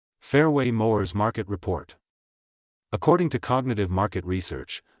Fairway Mowers Market Report. According to Cognitive Market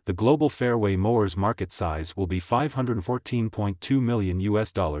Research, the global fairway mowers market size will be $514.2 million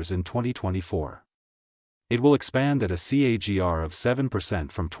in 2024. It will expand at a CAGR of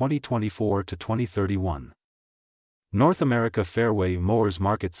 7% from 2024 to 2031. North America fairway mowers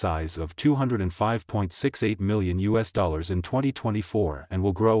market size of $205.68 million in 2024 and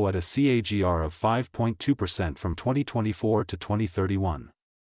will grow at a CAGR of 5.2% from 2024 to 2031.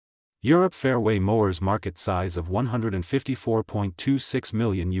 Europe fairway mowers market size of $154.26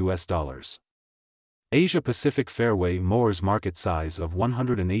 million. Asia Pacific fairway mowers market size of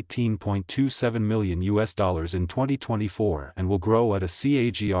 $118.27 million in 2024 and will grow at a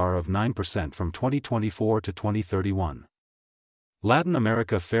CAGR of 9% from 2024 to 2031. Latin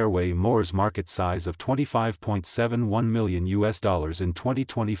America fairway mowers market size of $25.71 million in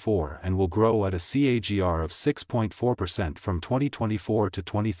 2024 and will grow at a CAGR of 6.4% from 2024 to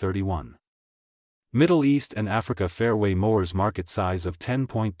 2031. Middle East and Africa fairway mowers market size of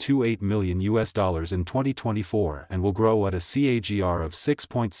 $10.28 million in 2024 and will grow at a CAGR of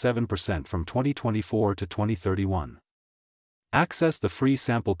 6.7% from 2024 to 2031. Access the free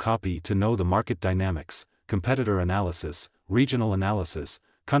sample copy to know the market dynamics, competitor analysis, regional analysis,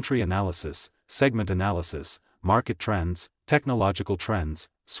 country analysis, segment analysis, market trends, technological trends,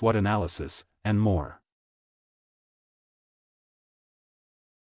 SWOT analysis, and more.